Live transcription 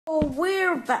Oh,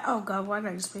 we're back. Oh god, why did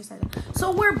I just place that?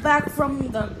 So we're back from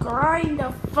the grind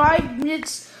of 5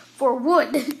 minutes for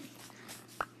wood.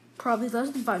 Probably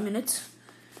less than 5 minutes.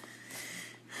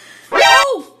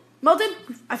 Oh! Melton,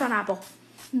 I found an apple.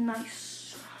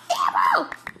 Nice. Apple!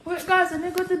 Wait, guys, I'm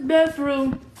gonna go to the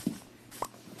bathroom.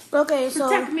 Okay, so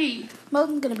Protect me.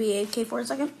 Melton's gonna be AFK for a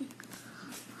second.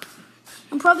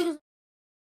 I'm probably gonna...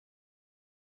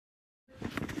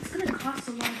 It's gonna cost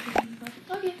a lot of money, but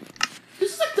okay.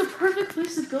 This is like the perfect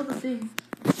place to build a thing.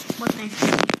 What thing?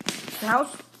 The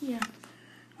house? Yeah.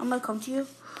 I'm gonna come to you.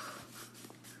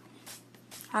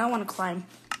 I don't want to climb.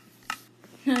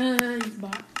 He's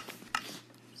bot.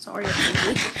 Sorry.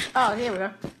 Oh, here we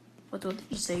go. What did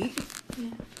you say? Yeah.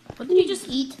 What did you just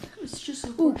eat? It's just a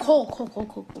Ooh, coal.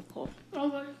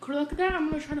 Alright, look at that. I'm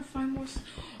gonna try to find more.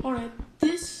 Alright,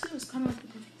 this is kind of like the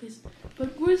perfect place.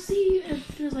 But we'll see if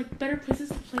there's like better places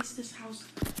to place this house.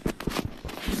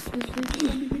 This place is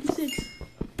gonna be pretty sick.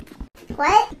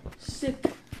 What? Sick.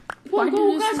 Whoa,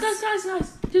 go, guys.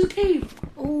 There's a cave.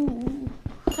 Ooh.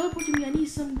 Teleport to me. I need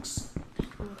some.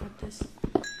 Oh, I got this.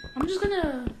 I'm just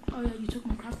gonna. Oh yeah, you took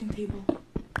my crafting table.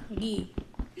 Yeah.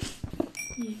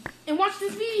 Yeah. And watch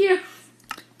this video.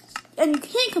 And you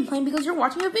can't complain because you're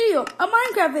watching a video, a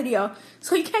Minecraft video.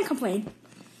 So you can't complain.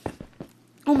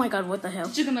 Oh my god, what the hell?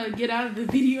 You're gonna get out of the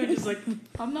video and just like,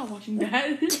 I'm not watching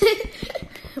that. That's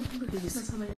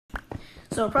hilarious.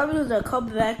 So probably the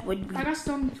comeback would be... I got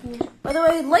stone tools. By the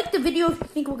way, like the video if you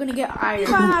think we're gonna get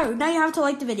iron. Now you have to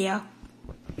like the video.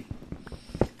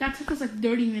 That took us like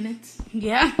 30 minutes.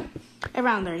 Yeah.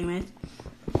 Around 30 minutes.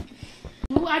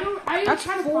 Well, I That's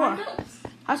trying to 4. find it.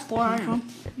 That's 4 iron.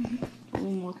 A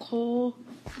little more coal.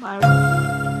 Iron.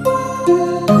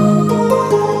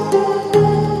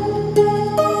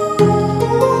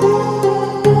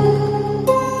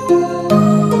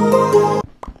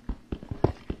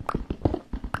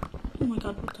 Oh my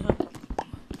god, what the hell?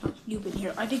 Oh, you've been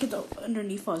here. I think it's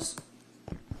underneath us.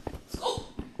 Oh.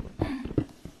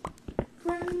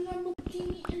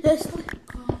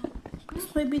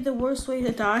 This might be the worst way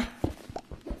to die.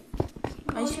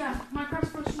 Oh yeah, Minecraft's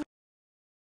first.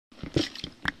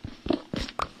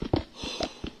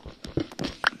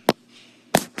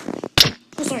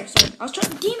 Oh, sorry. I was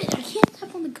trying. Damn it! I can't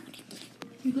tap on the goddamn thing.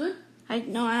 You good?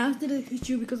 No, I have to hit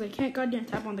you because I can't goddamn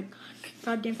tap on the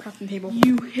goddamn crafting table.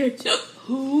 You hit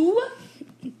who?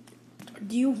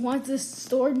 Do you want this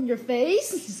stored in your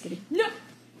face? Just kidding. No.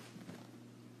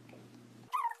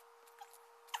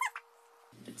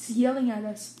 It's yelling at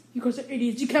us. You guys are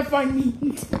idiots. You can't find me.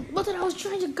 But then I was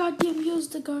trying to goddamn use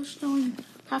the gosh darn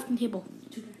crafting table.